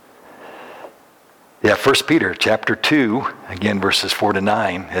Yeah, 1 Peter chapter 2, again, verses 4 to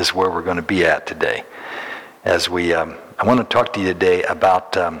 9 is where we're going to be at today. As we, I want to talk to you today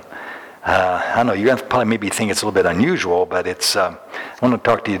about, I don't know, you're going to probably maybe think it's a little bit unusual, but it's, I want to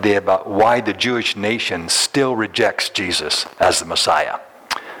talk to you today about why the Jewish nation still rejects Jesus as the Messiah.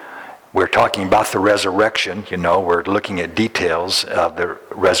 We're talking about the resurrection, we're looking at details of the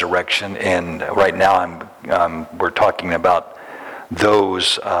resurrection, and right now we're talking about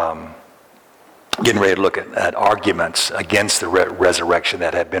those getting ready to look at arguments against the resurrection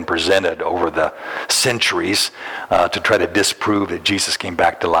that have been presented over the centuries to try to disprove that Jesus came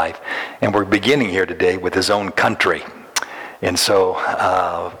back to life. And we're beginning here today with his own country. And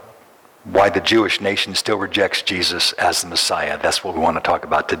so why the Jewish nation still rejects Jesus as the Messiah. That's what we want to talk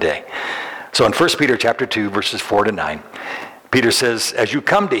about today. So in 1 Peter chapter 2, verses 4 to 9, Peter says, as you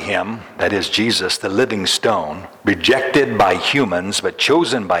come to him, that is Jesus, the living stone, rejected by humans, but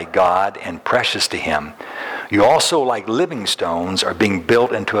chosen by God and precious to him, you also, like living stones, are being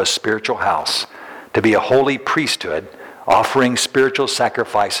built into a spiritual house to be a holy priesthood, offering spiritual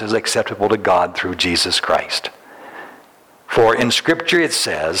sacrifices acceptable to God through Jesus Christ. For in Scripture it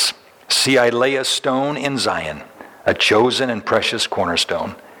says, see, I lay a stone in Zion, a chosen and precious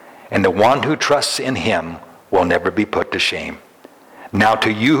cornerstone, and the one who trusts in him will never be put to shame. Now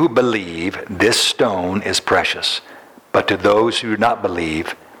to you who believe, this stone is precious, but to those who do not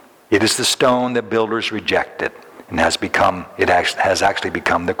believe, it is the stone the builders rejected and has actually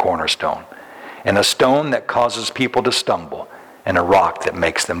become the cornerstone, and a stone that causes people to stumble, and a rock that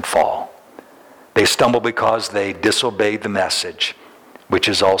makes them fall. They stumble because they disobeyed the message, which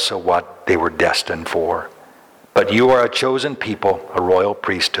is also what they were destined for. But you are a chosen people, a royal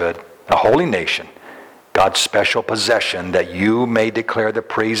priesthood, a holy nation, God's special possession, that you may declare the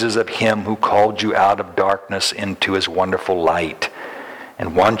praises of him who called you out of darkness into his wonderful light.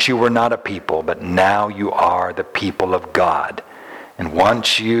 And once you were not a people, but now you are the people of God. And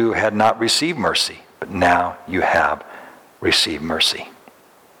once you had not received mercy, but now you have received mercy.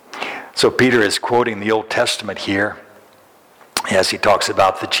 So Peter is quoting the Old Testament here as he talks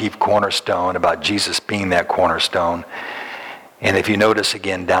about the chief cornerstone, about Jesus being that cornerstone. And if you notice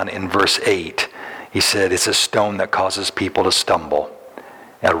again down in verse 8, he said it's a stone that causes people to stumble,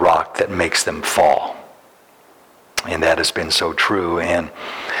 a rock that makes them fall. And that has been so true. And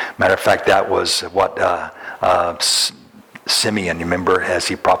matter of fact, that was what Simeon, remember, as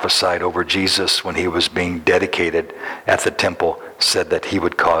he prophesied over Jesus when he was being dedicated at the temple, said that he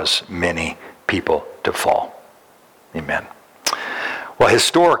would cause many people to fall. Amen. Well,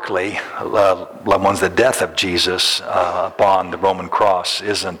 historically, the death of Jesus upon the Roman cross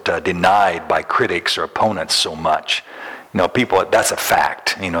isn't denied by critics or opponents so much. People, that's a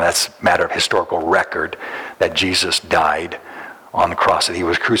fact. That's a matter of historical record that Jesus died on the cross, that he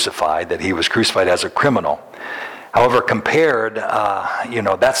was crucified as a criminal. However, compared,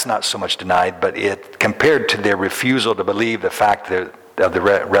 that's not so much denied, but compared to their refusal to believe the fact that of the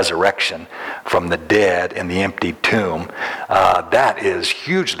resurrection from the dead in the empty tomb, that is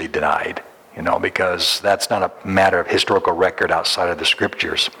hugely denied, because that's not a matter of historical record outside of the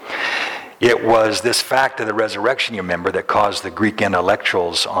Scriptures. It was this fact of the resurrection, you remember, that caused the Greek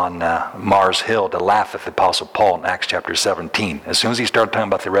intellectuals on Mars Hill to laugh at the Apostle Paul in Acts chapter 17. As soon as he started talking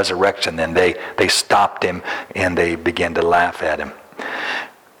about the resurrection, then they stopped him and they began to laugh at him.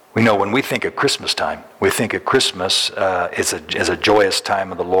 We know when we think of Christmas time, we think of Christmas as a joyous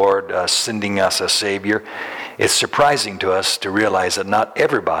time of the Lord sending us a Savior. It's surprising to us to realize that not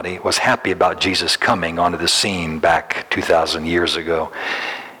everybody was happy about Jesus coming onto the scene back 2,000 years ago.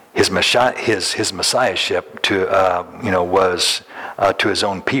 His messiahship to his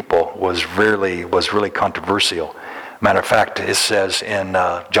own people was really controversial. Matter of fact, it says in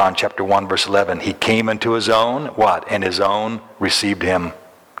John chapter 1 verse 11, he came into his own, what? And his own received him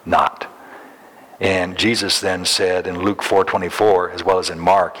not. And Jesus then said in Luke 4:24, as well as in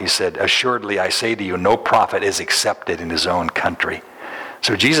Mark, he said, assuredly I say to you, no prophet is accepted in his own country.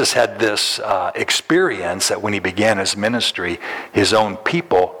 So Jesus had this experience that when he began his ministry, his own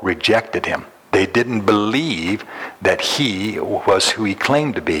people rejected him. They didn't believe that he was who he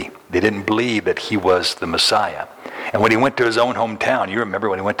claimed to be. They didn't believe that he was the Messiah. And when he went to his own hometown, you remember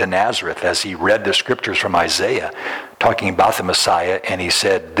when he went to Nazareth, as he read the scriptures from Isaiah, talking about the Messiah, and he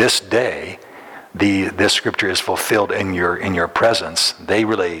said, this day, this scripture is fulfilled in your presence. They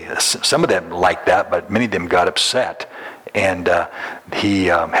really, some of them liked that, but many of them got upset. And he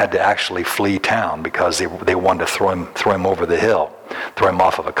had to actually flee town because they wanted to throw him over the hill, throw him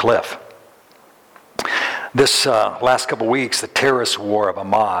off of a cliff. This last couple of weeks, the terrorist war of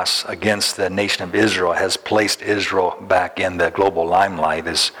Hamas against the nation of Israel has placed Israel back in the global limelight.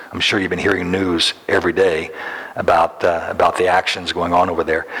 As I'm sure you've been hearing news every day about the actions going on over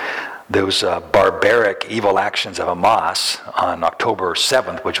there. Those barbaric, evil actions of Hamas on October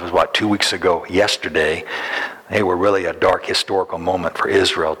 7th, which was, 2 weeks ago yesterday, they were really a dark historical moment for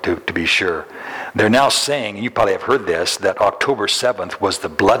Israel, to be sure. They're now saying, and you probably have heard this, that October 7th was the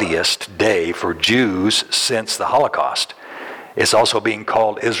bloodiest day for Jews since the Holocaust. It's also being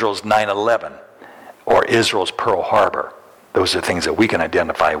called Israel's 9/11 or Israel's Pearl Harbor. Those are things that we can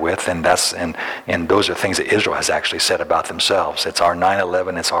identify with, and those are things that Israel has actually said about themselves. It's our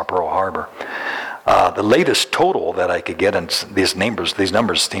 9/11, it's our Pearl Harbor. The latest total that I could get, and these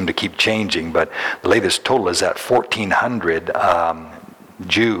numbers seem to keep changing, but the latest total is that 1,400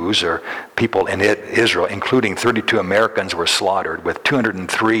 Jews or people in Israel, including 32 Americans, were slaughtered, with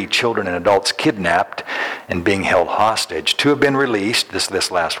 203 children and adults kidnapped and being held hostage. 2 have been released this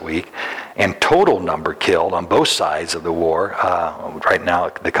last week, and total number killed on both sides of the war, right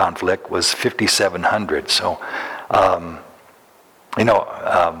now the conflict, was 5,700. So,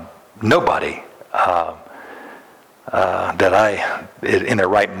 nobody that in their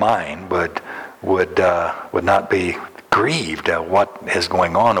right mind would not be grieved at what is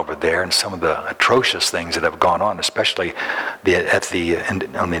going on over there and some of the atrocious things that have gone on, especially on the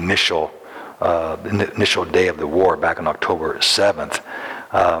initial day of the war back on October 7th.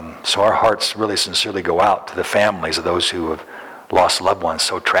 So our hearts really sincerely go out to the families of those who have lost loved ones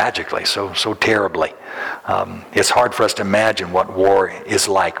so tragically, so terribly. It's hard for us to imagine what war is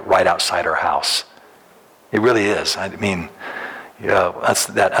like right outside our house. It really is. I mean, that's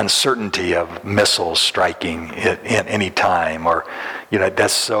that uncertainty of missiles striking at any time, or we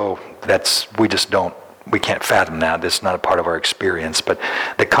can't fathom that. That's not a part of our experience. But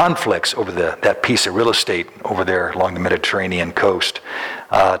the conflicts over that piece of real estate over there along the Mediterranean coast,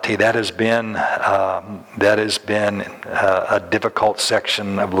 that has been a difficult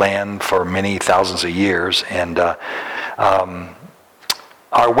section of land for many thousands of years, and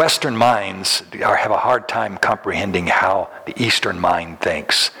our Western minds have a hard time comprehending how the Eastern mind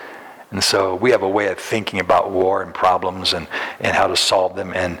thinks. And so we have a way of thinking about war and problems and how to solve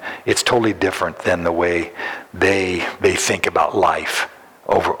them, and it's totally different than the way they think about life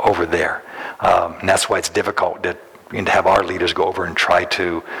over there. And that's why it's difficult to have our leaders go over and try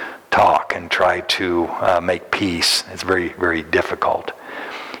to talk and try to make peace. It's very, very difficult.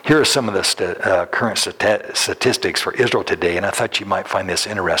 Here are some of the current statistics for Israel today, and I thought you might find this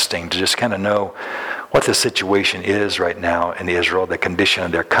interesting to just kind of know what the situation is right now in Israel, the condition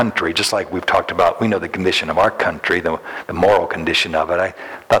of their country. Just like we've talked about, we know the condition of our country, the moral condition of it. I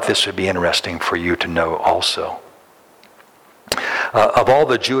thought this would be interesting for you to know also. Of all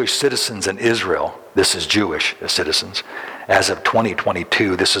the Jewish citizens in Israel, this is Jewish citizens, as of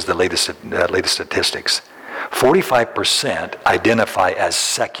 2022, this is the latest statistics. 45% identify as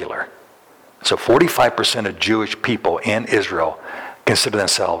secular. So 45% of Jewish people in Israel consider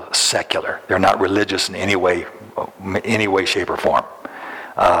themselves secular. They're not religious in any way, shape, or form.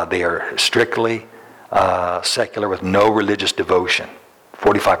 They are strictly secular with no religious devotion.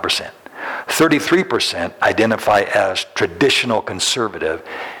 45%. 33% identify as traditional conservative,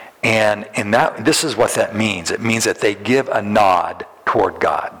 and this is what that means. It means that they give a nod toward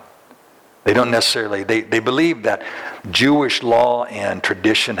God. They don't necessarily, they believe that Jewish law and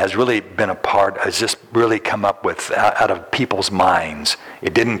tradition has just really come up with out of people's minds.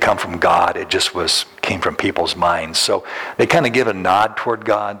 It didn't come from God, it just came from people's minds. So they kind of give a nod toward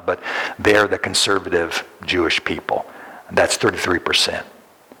God, but they're the conservative Jewish people. That's 33%.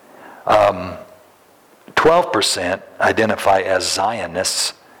 12% identify as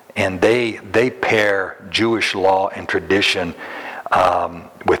Zionists, and they pair Jewish law and tradition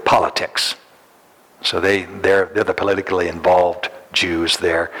with politics. So they're the politically involved Jews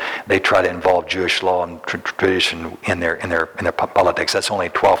there. They try to involve Jewish law and tradition in their politics. That's only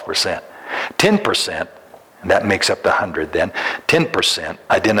 12%. 10%, and that makes up the 100 then, 10%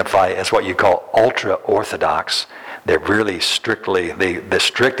 identify as what you call ultra-Orthodox. They're really the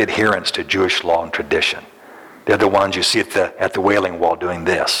strict adherents to Jewish law and tradition. They're the ones you see at the Wailing Wall doing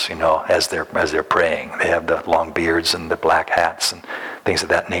this, as they're praying. They have the long beards and the black hats and things of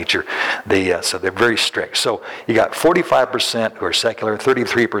that nature. So they're very strict. So you got 45% who are secular,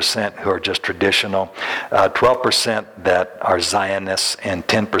 33% who are just traditional, 12% that are Zionists, and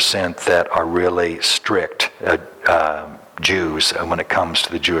 10% that are really strict Jews when it comes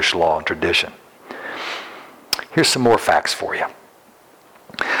to the Jewish law and tradition. Here's some more facts for you.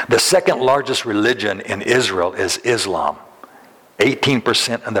 The second largest religion in Israel is Islam.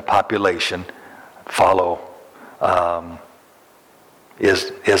 18% of the population follow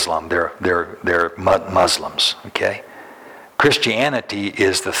Islam. They're Muslims, okay? Christianity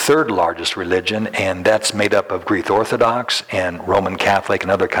is the third largest religion, and that's made up of Greek Orthodox and Roman Catholic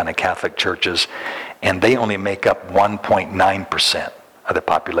and other kind of Catholic churches, and they only make up 1.9% of the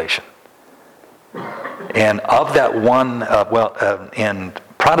population. And of that in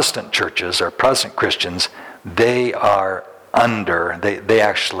Protestant churches or Protestant Christians, they are they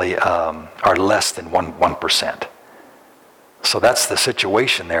actually are less than 1%. So that's the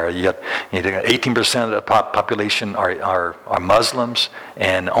situation there. You got 18% of the population are Muslims,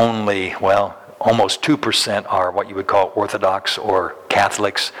 and only, almost 2% are what you would call Orthodox or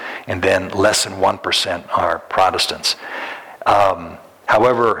Catholics, and then less than 1% are Protestants.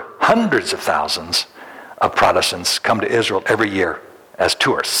 However, hundreds of thousands of Protestants come to Israel every year as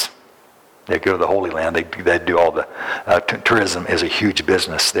tourists. They go to the Holy Land. They do all the tourism is a huge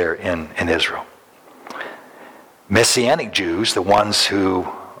business there in Israel. Messianic Jews, the ones who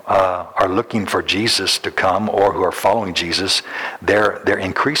are looking for Jesus to come or who are following Jesus, they're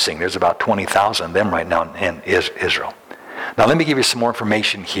increasing. There's about 20,000 of them right now in Israel. Now let me give you some more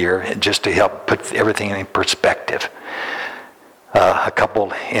information here just to help put everything in perspective. A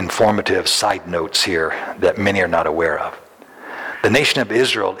couple informative side notes here that many are not aware of. The nation of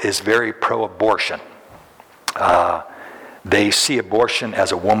Israel is very pro-abortion. They see abortion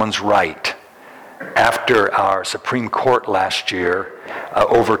as a woman's right. After our Supreme Court last year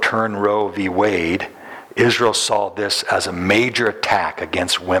overturned Roe v. Wade, Israel saw this as a major attack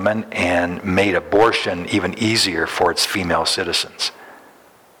against women and made abortion even easier for its female citizens.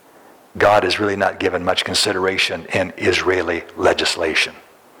 God is really not given much consideration in Israeli legislation.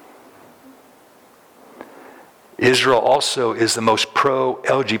 Israel also is the most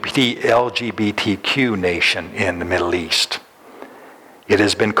pro-LGBTQ nation in the Middle East. It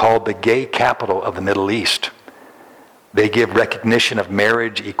has been called the gay capital of the Middle East. They give recognition of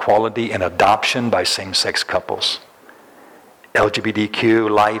marriage, equality, and adoption by same-sex couples. LGBTQ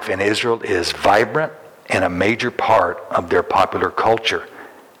life in Israel is vibrant and a major part of their popular culture.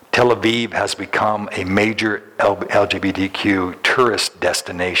 Tel Aviv has become a major LGBTQ tourist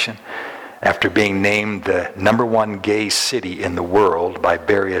destination after being named the #1 gay city in the world by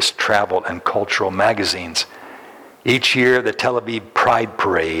various travel and cultural magazines. Each year, the Tel Aviv Pride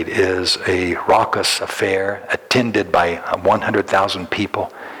Parade is a raucous affair attended by 100,000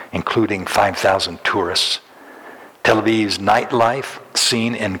 people, including 5,000 tourists. Tel Aviv's nightlife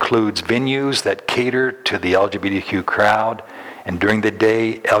scene includes venues that cater to the LGBTQ crowd, and during the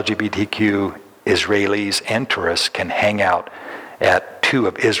day, LGBTQ Israelis and tourists can hang out at two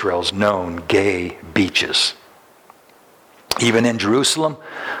of Israel's known gay beaches. Even in Jerusalem,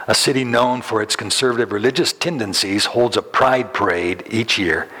 a city known for its conservative religious tendencies holds a pride parade each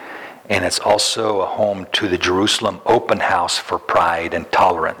year, and it's also a home to the Jerusalem Open House for Pride and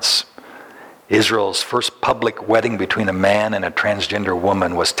Tolerance. Israel's first public wedding between a man and a transgender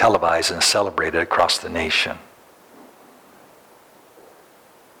woman was televised and celebrated across the nation.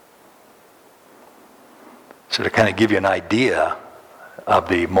 So to kind of give you an idea of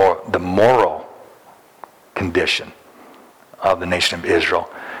the moral condition of the nation of Israel,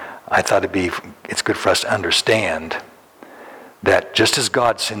 I thought it's good for us to understand that just as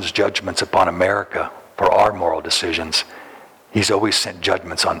God sends judgments upon America for our moral decisions, he's always sent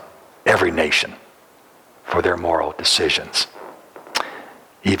judgments on every nation for their moral decisions,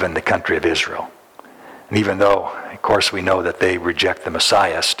 even the country of Israel. And even though, of course, we know that they reject the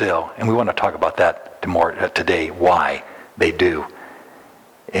Messiah still, and we want to talk about that more today, why they do.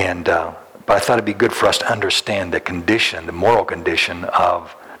 But I thought it'd be good for us to understand the condition, the moral condition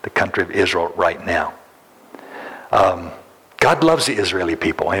of the country of Israel right now. God loves the Israeli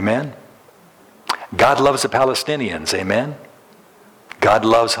people, amen? God loves the Palestinians, amen? God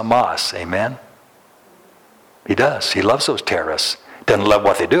loves Hamas, amen? He does. He loves those terrorists. Doesn't love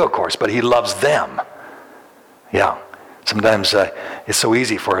what they do, of course, but he loves them. Yeah. Sometimes it's so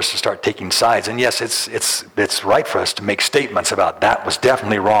easy for us to start taking sides, and yes, it's right for us to make statements about that was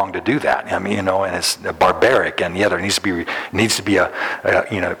definitely wrong to do that. I mean, and it's barbaric, and yeah, there needs to be a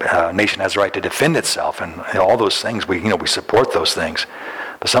nation has the right to defend itself, and all those things. We support those things,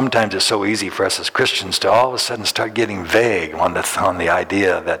 but sometimes it's so easy for us as Christians to all of a sudden start getting vague on the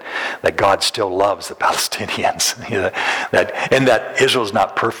idea that God still loves the Palestinians, that Israel's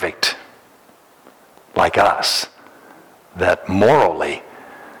not perfect like us. That morally,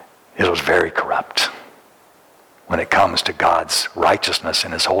 it was very corrupt when it comes to God's righteousness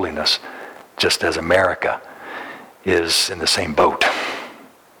and his holiness, just as America is in the same boat,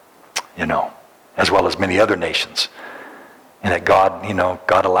 as well as many other nations. and that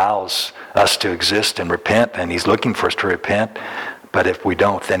God allows us to exist and repent, and he's looking for us to repent. But if we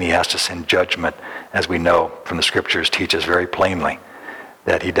don't, then he has to send judgment, as we know from the scriptures teach us very plainly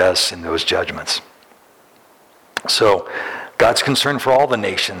that he does send those judgments. So God's concerned for all the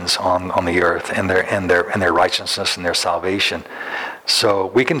nations on the earth and their righteousness and their salvation. So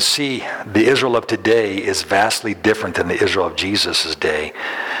we can see the Israel of today is vastly different than the Israel of Jesus' day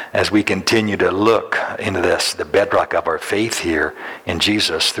as we continue to look into this, the bedrock of our faith here in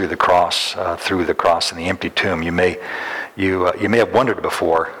Jesus through the cross and the empty tomb. You may have wondered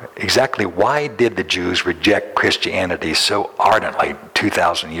before exactly why did the Jews reject Christianity so ardently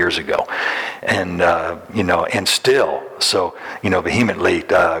 2,000 years ago, and still so vehemently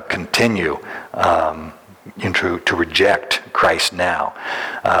continue to reject Christ now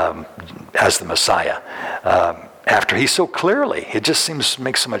as the Messiah. After he so clearly, it just seems to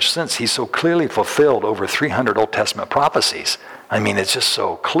make so much sense, he so clearly fulfilled over 300 Old Testament prophecies. I mean, it's just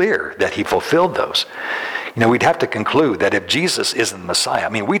so clear that he fulfilled those. We'd have to conclude that if Jesus isn't the Messiah,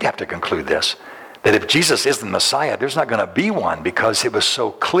 we'd have to conclude this, that if Jesus isn't the Messiah, there's not going to be one, because it was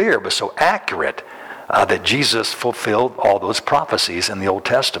so clear, it was so accurate that Jesus fulfilled all those prophecies in the Old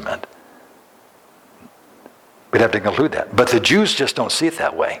Testament. We'd have to conclude that. But the Jews just don't see it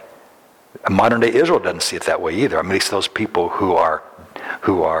that way. Modern-day Israel doesn't see it that way either. At least those people who are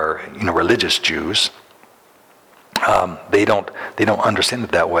religious Jews, they don't understand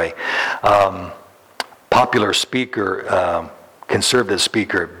it that way. Popular speaker, conservative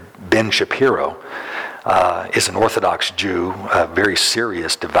speaker Ben Shapiro is an Orthodox Jew, a very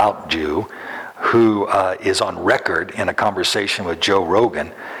serious, devout Jew, who is on record in a conversation with Joe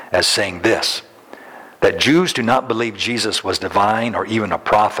Rogan as saying this, that Jews do not believe Jesus was divine or even a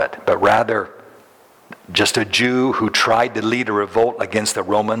prophet, but rather just a Jew who tried to lead a revolt against the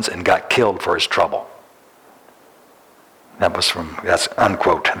Romans and got killed for his trouble. That's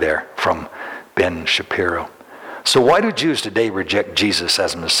unquote there from Ben Shapiro. So why do Jews today reject Jesus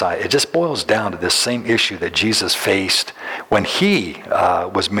as Messiah? It just boils down to this same issue that Jesus faced when he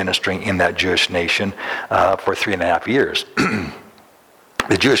was ministering in that Jewish nation for 3.5 years.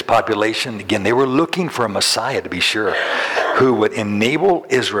 The Jewish population, again, they were looking for a Messiah, to be sure, who would enable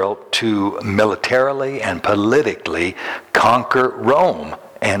Israel to militarily and politically conquer Rome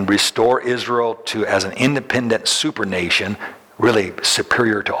and restore Israel as an independent supernation, really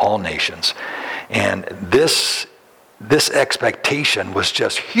superior to all nations. And this expectation was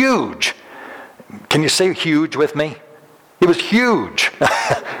just huge. Can you say huge with me? It was huge.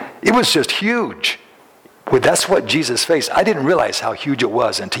 It was just huge. Well, that's what Jesus faced. I didn't realize how huge it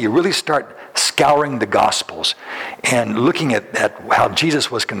was until you really start scouring the Gospels and looking at how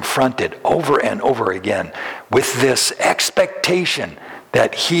Jesus was confronted over and over again with this expectation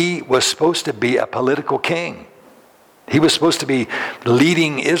that he was supposed to be a political king. He was supposed to be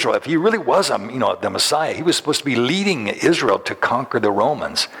leading Israel. If he really was the Messiah, he was supposed to be leading Israel to conquer the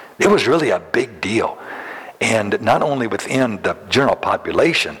Romans. It was really a big deal. And not only within the general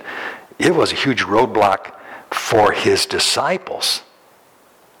population, it was a huge roadblock for his disciples.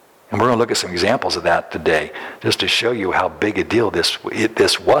 And we're going to look at some examples of that today, just to show you how big a deal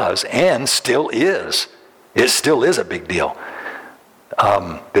this was and still is. It still is a big deal.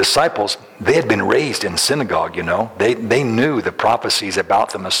 The disciples, they had been raised in synagogue, They knew the prophecies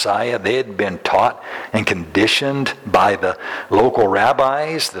about the Messiah. They had been taught and conditioned by the local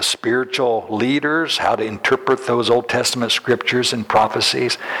rabbis, the spiritual leaders, how to interpret those Old Testament scriptures and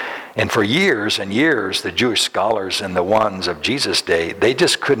prophecies. And for years and years, the Jewish scholars and the ones of Jesus' day, they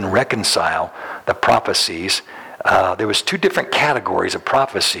just couldn't reconcile the prophecies. There was two different categories of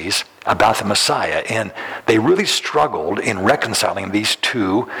prophecies about the Messiah, and they really struggled in reconciling these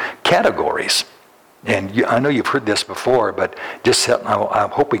two categories. And I know you've heard this before, but I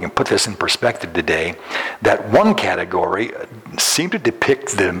hope we can put this in perspective today, that one category seemed to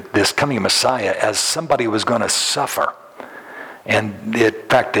depict this coming Messiah as somebody who was going to suffer. And in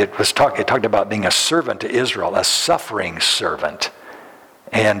fact, it talked about being a servant to Israel, a suffering servant.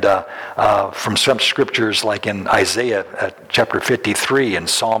 And from some scriptures like in Isaiah chapter 53 and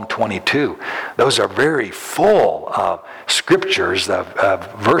Psalm 22, those are very full scriptures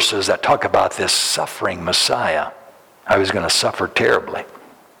of verses that talk about this suffering Messiah. I was going to suffer terribly.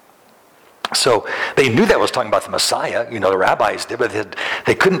 So they knew that was talking about the Messiah. The rabbis did, but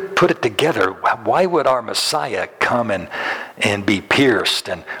they couldn't put it together. Why would our Messiah come and be pierced?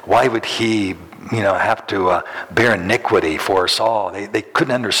 And why would he, have to bear iniquity for us all? They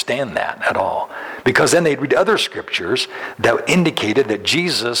couldn't understand that at all. Because then they'd read other scriptures that indicated that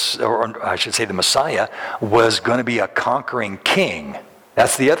Jesus, or I should say the Messiah, was going to be a conquering king.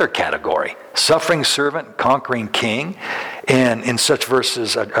 That's the other category. Suffering servant, conquering king. And in such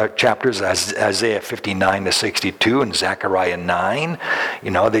verses, chapters as Isaiah 59 to 62 and Zechariah 9,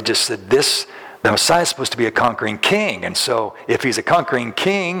 they just said the Messiah is supposed to be a conquering king. And so if he's a conquering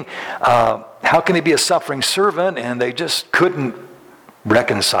king, how can he be a suffering servant? And they just couldn't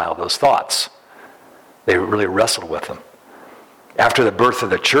reconcile those thoughts. They really wrestled with them. After the birth of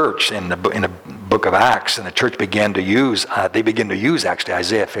the church in the book of Acts, and the church began to use actually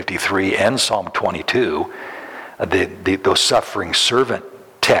Isaiah 53 and Psalm 22, those suffering servant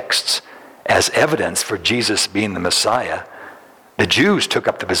texts as evidence for Jesus being the Messiah. The Jews took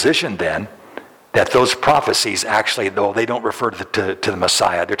up the position then that those prophecies actually, though they don't refer to the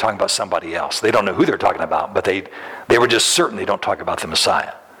Messiah, they're talking about somebody else. They don't know who they're talking about, but they were just certain they don't talk about the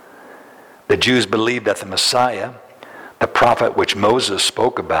Messiah. The Jews believed that the Messiah, the prophet which Moses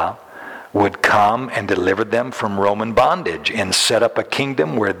spoke about, would come and deliver them from Roman bondage and set up a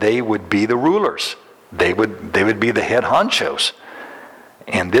kingdom where they would be the rulers. They would be the head honchos.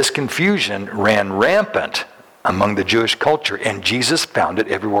 And this confusion ran rampant among the Jewish culture, and Jesus found it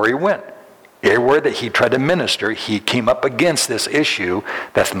everywhere he went. Everywhere that he tried to minister, he came up against this issue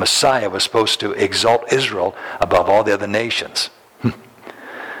that the Messiah was supposed to exalt Israel above all the other nations.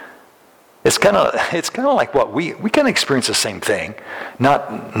 It's kind of like what we kind of experience the same thing, not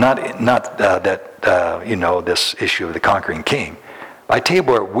this issue of the conquering king. I tell you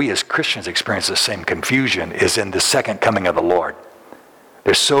where we as Christians experience the same confusion is in the second coming of the Lord.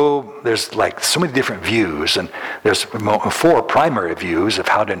 There's like so many different views, and there's 4 primary views of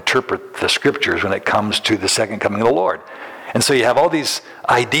how to interpret the scriptures when it comes to the second coming of the Lord. And so you have all these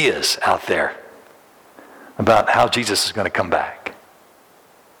ideas out there about how Jesus is going to come back.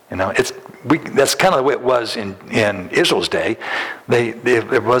 That's kind of the way it was in Israel's day.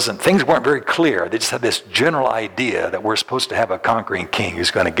 Things weren't very clear. They just had this general idea that we're supposed to have a conquering king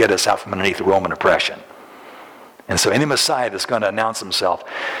who's going to get us out from underneath Roman oppression. And so any Messiah that's going to announce himself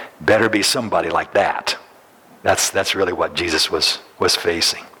better be somebody like that. That's really what Jesus was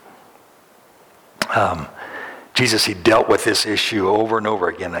facing. Jesus, he dealt with this issue over and over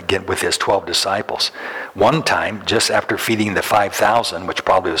again with his 12 disciples. One time, just after feeding the 5,000, which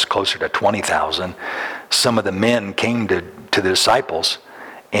probably was closer to 20,000, some of the men came to the disciples,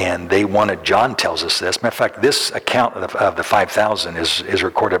 and they wanted, John tells us this. Matter of fact, this account of the 5,000 is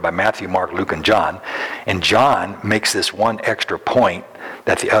recorded by Matthew, Mark, Luke, and John. And John makes this one extra point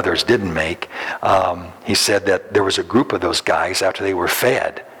that the others didn't make. He said that there was a group of those guys, after they were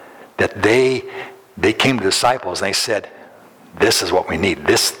fed, that they came to the disciples and they said, this is what we need.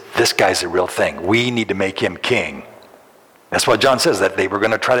 This guy's the real thing. We need to make him king. That's what John says, that they were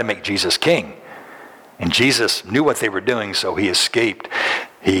going to try to make Jesus king. And Jesus knew what they were doing, so he escaped.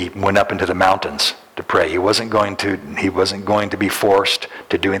 He went up into the mountains to pray. He wasn't going to be forced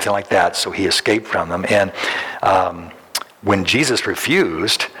to do anything like that, so he escaped from them. And when Jesus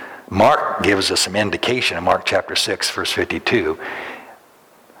refused, Mark gives us some indication in Mark chapter 6, verse 52.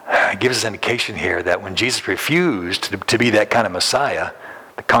 It gives us an indication here that when Jesus refused to be that kind of Messiah,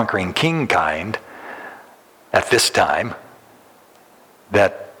 the conquering king kind, at this time,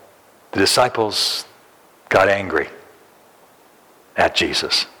 that the disciples got angry at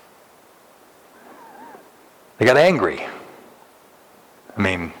Jesus. They got angry. I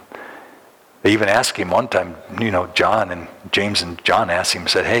mean, they even asked him one time, John and James and John asked him,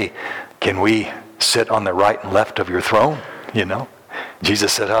 said, hey, can we sit on the right and left of your throne?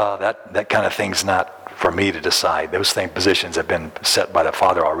 Jesus said, that kind of thing's not for me to decide. Those same positions have been set by the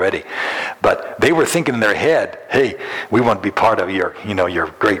Father already. But they were thinking in their head, hey, we want to be part of your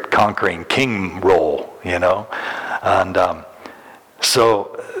great conquering king role, And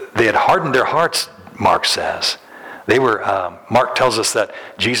so they had hardened their hearts, Mark says. They were, Mark tells us that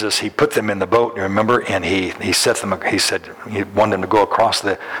Jesus, he put them in the boat, you remember, and he set them, he said he wanted them to go across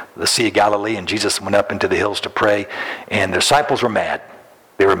the Sea of Galilee, and Jesus went up into the hills to pray, and the disciples were mad.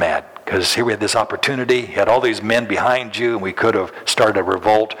 They were mad, because here we had this opportunity, he had all these men behind you, and we could have started a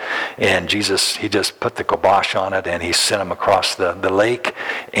revolt, and Jesus, he just put the kibosh on it, and he sent them across the lake,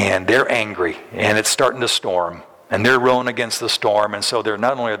 and they're angry, and it's starting to storm, and they're rowing against the storm, and so they're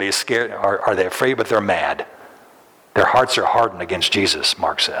not only are they scared, are they afraid, but they're mad. Their hearts are hardened against Jesus,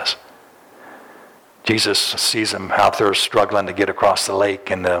 Mark says. Jesus sees them out there struggling to get across the lake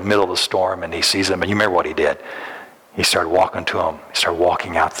in the middle of the storm, and he sees them, and you remember what he did. He started walking to them. He started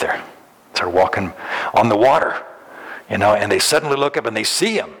walking out there. He started walking on the water, and they suddenly look up and they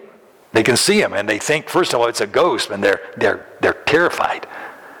see him. They can see him, and they think, first of all, it's a ghost, and they're terrified.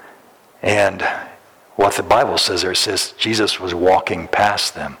 And what the Bible says there, it says Jesus was walking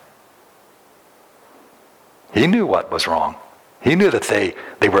past them. He knew what was wrong. He knew that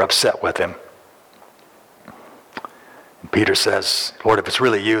they were upset with him. Peter says, Lord, if it's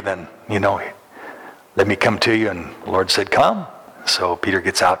really you, then, let me come to you. And the Lord said, come. So Peter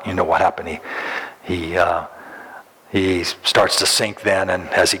gets out. You know what happened. He starts to sink then, and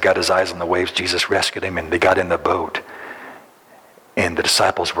as he got his eyes on the waves, Jesus rescued him, and they got in the boat. And the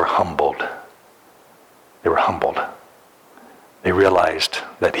disciples were humbled. They were humbled. They realized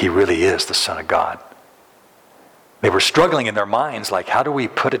that he really is the Son of God. They were struggling in their minds, like, how do we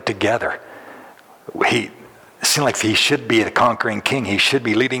put it together? It seemed like he should be the conquering king. He should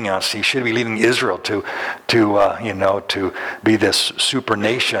be leading us. He should be leading Israel to be this super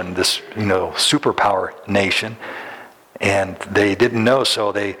nation, this, superpower nation. And they didn't know,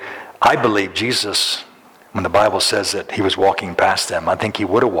 so I believe Jesus, when the Bible says that he was walking past them, I think he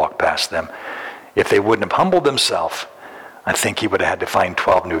would have walked past them. If they wouldn't have humbled themselves, I think he would have had to find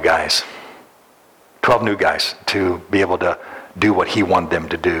 12 new guys. 12 new guys to be able to do what he wanted them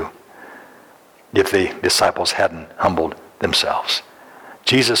to do if the disciples hadn't humbled themselves.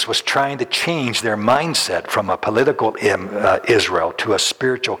 Jesus was trying to change their mindset from a political Israel to a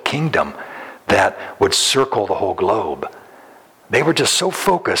spiritual kingdom that would circle the whole globe. They were just so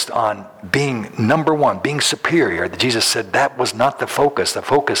focused on being number one, being superior, that Jesus said that was not the focus. The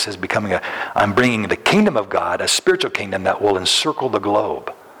focus is I'm bringing the kingdom of God, a spiritual kingdom that will encircle the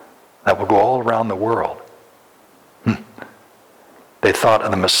globe, that will go all around the world. They thought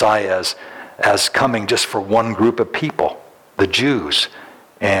of the Messiah as coming just for one group of people, the Jews,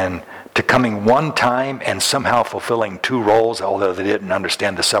 and to coming one time and somehow fulfilling two roles, although they didn't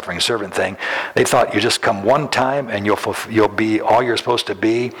understand the suffering servant thing. They thought you just come one time and you'll be all you're supposed to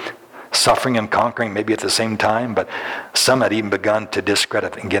be, suffering and conquering maybe at the same time, but some had even begun to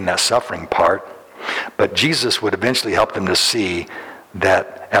discredit, again, that suffering part. But Jesus would eventually help them to see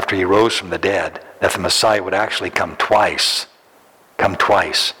that after he rose from the dead, that the Messiah would actually come twice,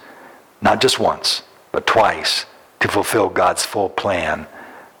 not just once, but twice, to fulfill God's full plan.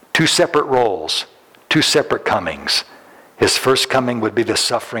 Two separate roles, two separate comings. His first coming would be the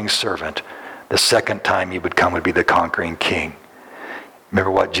suffering servant. The second time he would come would be the conquering king.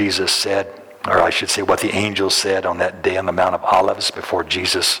 Remember what Jesus said, or I should say what the angels said on that day on the Mount of Olives before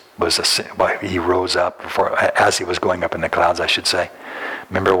Jesus he rose up, as he was going up in the clouds, I should say.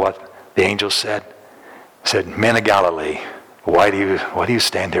 Remember what the angels said? Said, men of Galilee, why do you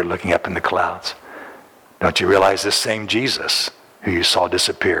stand here looking up in the clouds? Don't you realize this same Jesus who you saw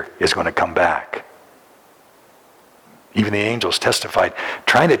disappear is going to come back? Even the angels testified,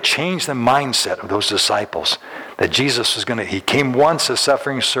 trying to change the mindset of those disciples, that Jesus he came once as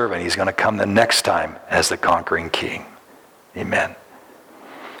suffering servant, he's going to come the next time as the conquering king. Amen.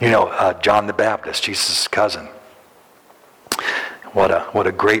 John the Baptist, Jesus' cousin. What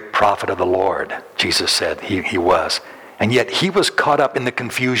a great prophet of the Lord, Jesus said he was. And yet he was caught up in the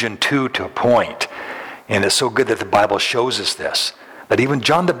confusion too, to a point. And it's so good that the Bible shows us this. That even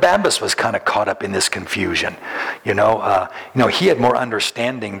John the Baptist was kind of caught up in this confusion. He had more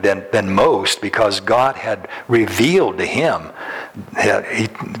understanding than most, because God had revealed to him.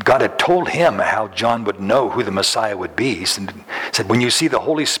 God had told him how John would know who the Messiah would be. He said, when you see the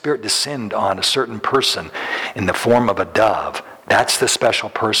Holy Spirit descend on a certain person in the form of a dove, that's the special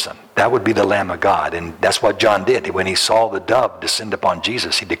person. That would be the Lamb of God. And that's what John did. When he saw the dove descend upon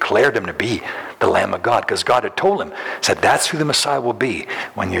Jesus, he declared him to be the Lamb of God, because God had told him, said that's who the Messiah will be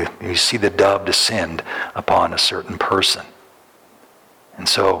when you see the dove descend upon a certain person. And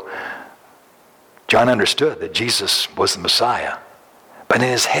so John understood that Jesus was the Messiah. But in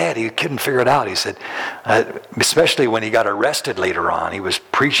his head, he couldn't figure it out. He said, especially when he got arrested later on, he was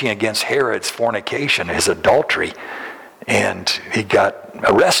preaching against Herod's fornication, his adultery. And he got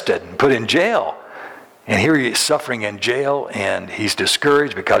arrested and put in jail. And here he is suffering in jail, and he's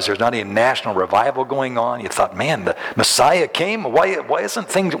discouraged because there's not a national revival going on. You thought, man, the Messiah came. Why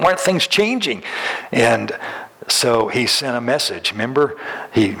aren't things changing? And so he sent a message. Remember,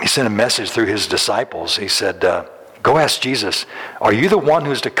 he sent a message through his disciples. He said, go ask Jesus, are you the one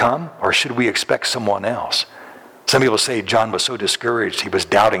who's to come, or should we expect someone else? Some people say John was so discouraged he was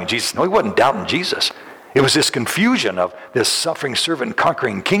doubting Jesus. No, he wasn't doubting Jesus. It was this confusion of this suffering servant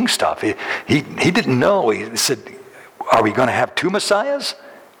conquering king stuff. He didn't know. He said, are we going to have two Messiahs?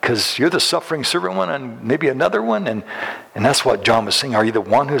 Because you're the suffering servant one and maybe another one. And that's what John was saying. Are you the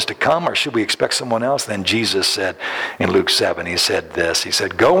one who's to come, or should we expect someone else? Then Jesus said in Luke 7, he said this. He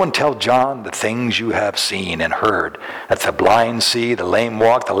said, go and tell John the things you have seen and heard, that the blind see, the lame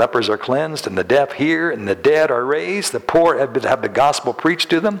walk, the lepers are cleansed, and the deaf hear, and the dead are raised, the poor have the gospel preached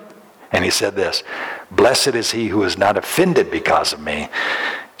to them. And he said this, blessed is he who is not offended because of me.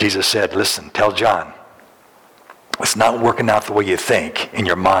 Jesus said, listen, tell John, it's not working out the way you think in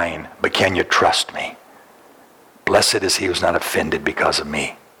your mind, but can you trust me? Blessed is he who's not offended because of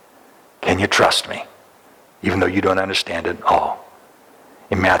me. Can you trust me? Even though you don't understand it all.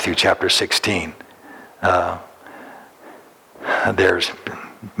 In Matthew chapter 16,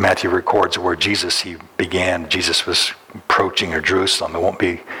 Matthew records where Jesus was approaching Jerusalem. It won't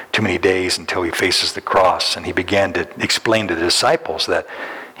be too many days until he faces the cross. And he began to explain to the disciples that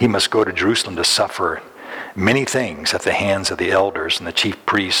he must go to Jerusalem to suffer many things at the hands of the elders and the chief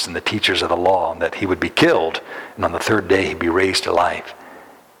priests and the teachers of the law, and that he would be killed, and on the third day he'd be raised to life.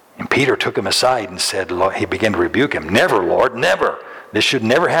 And Peter took him aside and said, he began to rebuke him. Never, Lord, never. This should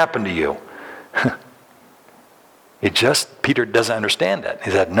never happen to you. Peter doesn't understand that.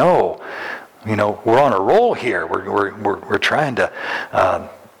 He said, no, we're on a roll here. We're trying to,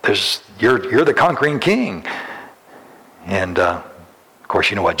 you're the conquering king. And of course,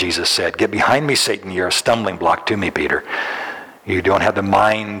 you know what Jesus said. Get behind me, Satan. You're a stumbling block to me, Peter. You don't have the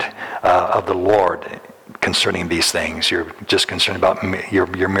mind of the Lord concerning these things. You're just concerned about,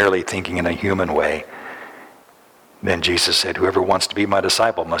 you're merely thinking in a human way. Then Jesus said, whoever wants to be my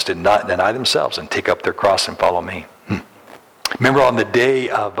disciple must deny themselves and take up their cross and follow me. Remember on the day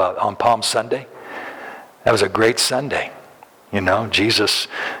of, on Palm Sunday? That was a great Sunday. Jesus,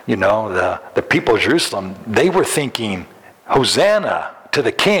 the people of Jerusalem, they were thinking, Hosanna to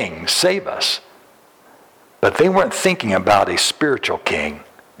the King, save us. But they weren't thinking about a spiritual king.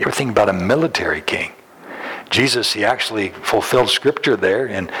 They were thinking about a military king. Jesus, he actually fulfilled scripture there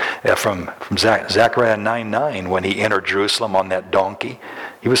from Zechariah 9:9 when he entered Jerusalem on that donkey.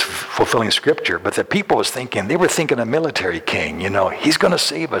 He was fulfilling scripture, but the people they were thinking a military king. He's going to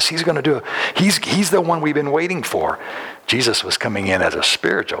save us. He's going to do it. He's the one we've been waiting for. Jesus was coming in as a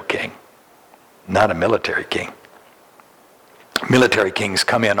spiritual king, not a military king. Military kings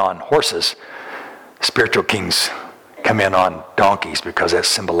come in on horses. Spiritual kings come in on donkeys because that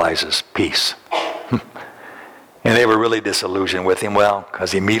symbolizes peace. And they were really disillusioned with him,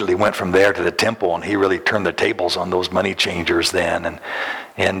 because he immediately went from there to the temple, and he really turned the tables on those money changers then,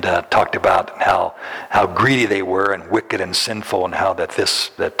 and talked about how greedy they were and wicked and sinful, and how that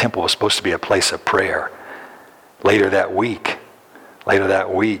temple was supposed to be a place of prayer. Later that week,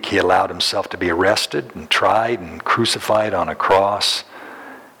 he allowed himself to be arrested and tried and crucified on a cross,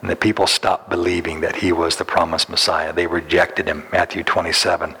 and the people stopped believing that he was the promised Messiah. They rejected him, Matthew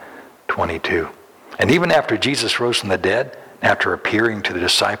 27:22. And even after Jesus rose from the dead, after appearing to the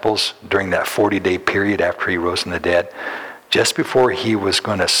disciples during that 40-day period after he rose from the dead, just before he was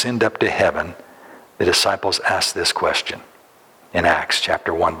going to ascend up to heaven, the disciples asked this question in Acts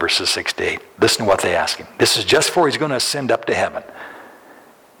chapter 1, verses 6-8. Listen to what they asked him. This is just before he's going to ascend up to heaven.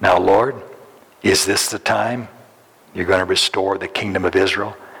 Now, Lord, is this the time you're going to restore the kingdom of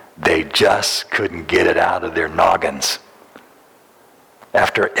Israel? They just couldn't get it out of their noggins.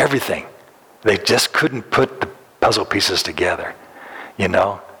 After everything, they just couldn't put the puzzle pieces together.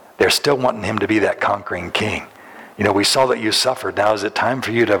 They're still wanting him to be that conquering king. We saw that you suffered. Now is it time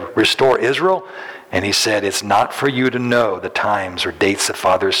for you to restore Israel? And he said, it's not for you to know the times or dates the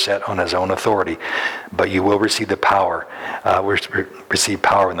Father set on his own authority, but you will receive the power. Receive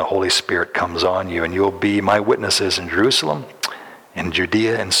power when the Holy Spirit comes on you, and you'll be my witnesses in Jerusalem, in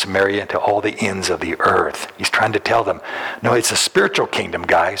Judea and Samaria, to all the ends of the earth. He's trying to tell them, no, it's a spiritual kingdom,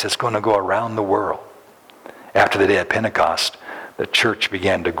 guys. It's going to go around the world. After the day of Pentecost, the church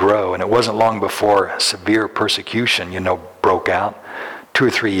began to grow, and it wasn't long before severe persecution, broke out. 2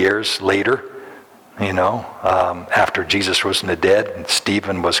 or 3 years later, after Jesus rose from the dead,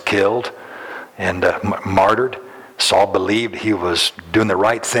 Stephen was killed and martyred. Saul believed he was doing the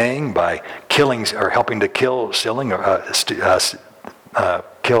right thing by helping to kill Stephen,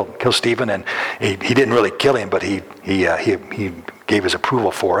 and he didn't really kill him, but he gave his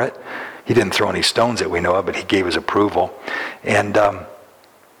approval for it. He didn't throw any stones that we know of, but he gave his approval. And then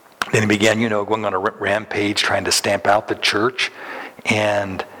he began, going on a rampage, trying to stamp out the church.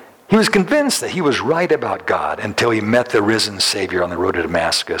 And he was convinced that he was right about God until he met the risen Savior on the road to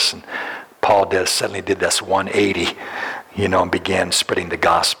Damascus. And Paul suddenly did this 180, and began spreading the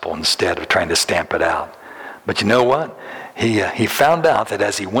gospel instead of trying to stamp it out. But you know what? He found out that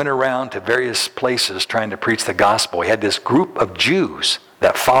as he went around to various places trying to preach the gospel, he had this group of Jews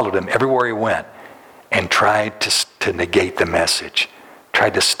that followed him everywhere he went and tried to negate the message,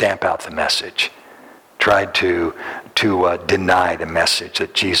 tried to stamp out the message, tried to deny the message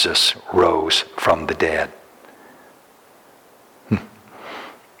that Jesus rose from the dead. And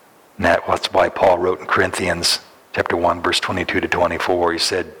that's why Paul wrote in Corinthians chapter 1, verse 22 to 24, he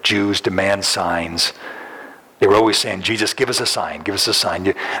said, Jews demand signs. They were always saying, Jesus, give us a sign, give us a sign.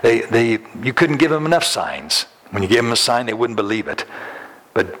 You couldn't give them enough signs. When you gave them a sign, they wouldn't believe it.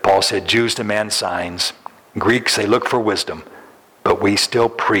 But Paul said, Jews demand signs, Greeks, they look for wisdom, but we still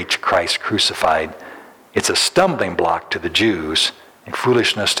preach Christ crucified. It's a stumbling block to the Jews and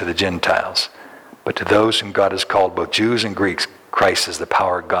foolishness to the Gentiles. But to those whom God has called, both Jews and Greeks, Christ is the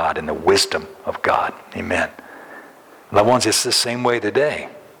power of God and the wisdom of God. Amen. Loved ones, it's the same way today.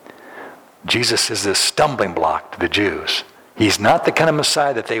 Jesus is this stumbling block to the Jews. He's not the kind of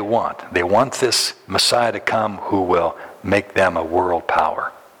Messiah that they want. They want this Messiah to come who will make them a world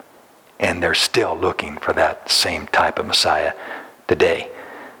power. And they're still looking for that same type of Messiah today.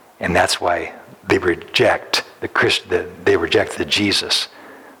 And that's why they reject the Jesus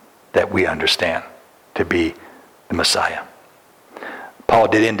that we understand to be the Messiah. Paul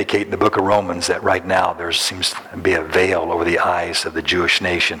did indicate in the book of Romans that right now there seems to be a veil over the eyes of the Jewish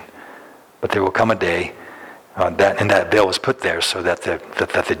nation. But there will come a day that veil was put there so that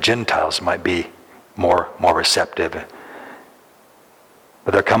the Gentiles might be more receptive.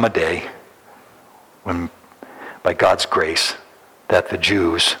 But there come a day when, by God's grace, that the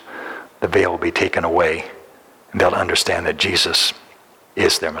Jews, the veil will be taken away, and they'll understand that Jesus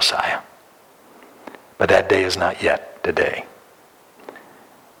is their Messiah. But that day is not yet today.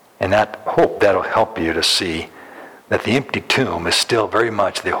 And that hope, that'll help you to see that the empty tomb is still very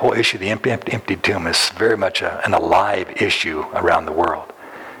much, the whole issue of the empty tomb is very much an alive issue around the world.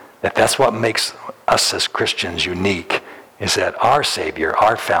 That's what makes us as Christians unique, is that our Savior,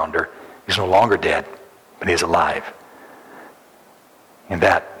 our founder, is no longer dead, but he is alive. And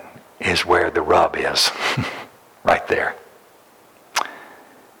that is where the rub is, right there.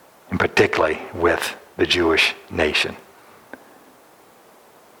 And particularly with the Jewish nation.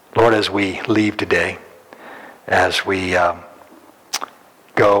 Lord, as we leave today, as we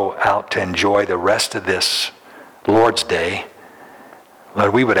go out to enjoy the rest of this Lord's Day,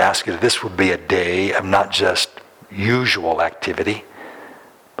 Lord, we would ask you that this would be a day of not just usual activity,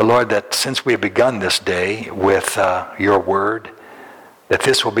 but Lord, that since we have begun this day with your word, that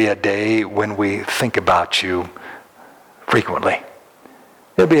this will be a day when we think about you frequently.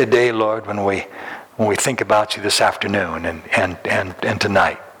 It'll be a day, Lord, when we think about you this afternoon and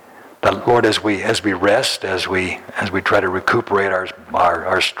tonight. But Lord, as we rest, as we try to recuperate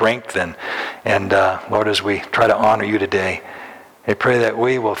our strength, and Lord, as we try to honor you today, I pray that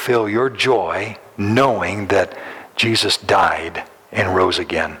we will feel your joy knowing that Jesus died and rose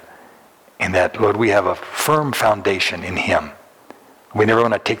again. And that, Lord, we have a firm foundation in him. We never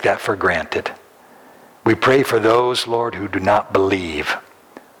want to take that for granted. We pray for those, Lord, who do not believe.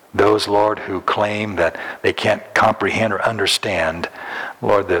 Those, Lord, who claim that they can't comprehend or understand,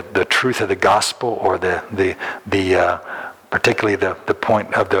 Lord, the truth of the gospel, or particularly the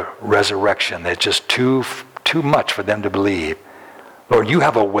point of the resurrection. That's just too much for them to believe. Lord, you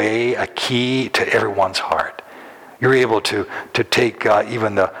have a way, a key to everyone's heart. You're able to take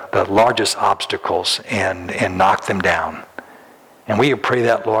even the largest obstacles and knock them down. And we pray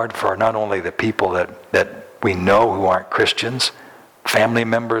that, Lord, for not only the people that we know who aren't Christians, family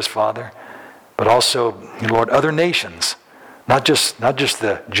members, Father, but also, Lord, other nations. Not just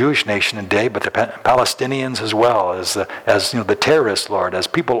the Jewish nation today, but the Palestinians as well, as the terrorists, Lord, as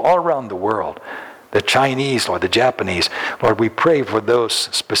people all around the world, the Chinese, Lord, the Japanese. Lord, we pray for those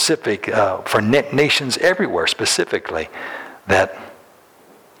specific, for nations everywhere specifically, that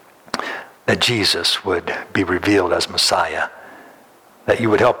Jesus would be revealed as Messiah, that you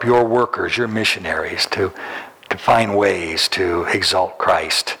would help your workers, your missionaries, to find ways to exalt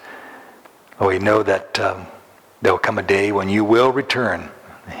Christ. We know that there will come a day when you will return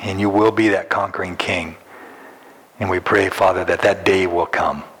and you will be that conquering king. And we pray, Father, that day will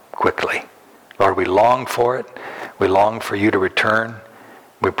come quickly. Lord, we long for it. We long for you to return.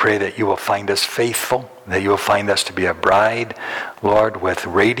 We pray that you will find us faithful, that you will find us to be a bride, Lord, with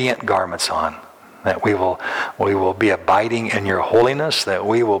radiant garments on, that we will be abiding in your holiness, that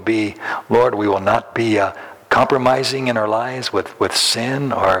we will be, Lord, we will not be compromising in our lives with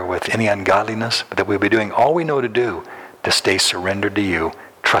sin or with any ungodliness, but that we'll be doing all we know to do to stay surrendered to you,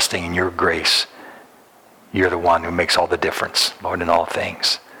 trusting in your grace. You're the one who makes all the difference, Lord, in all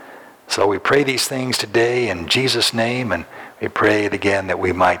things. So we pray these things today in Jesus' name, and we pray it again that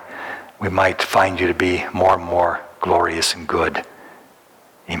we might find you to be more and more glorious and good.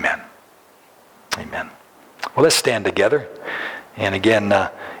 Amen. Amen. Well, let's stand together. And again,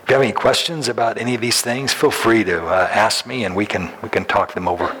 if you have any questions about any of these things, feel free to ask me, and we can talk them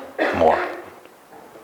over more.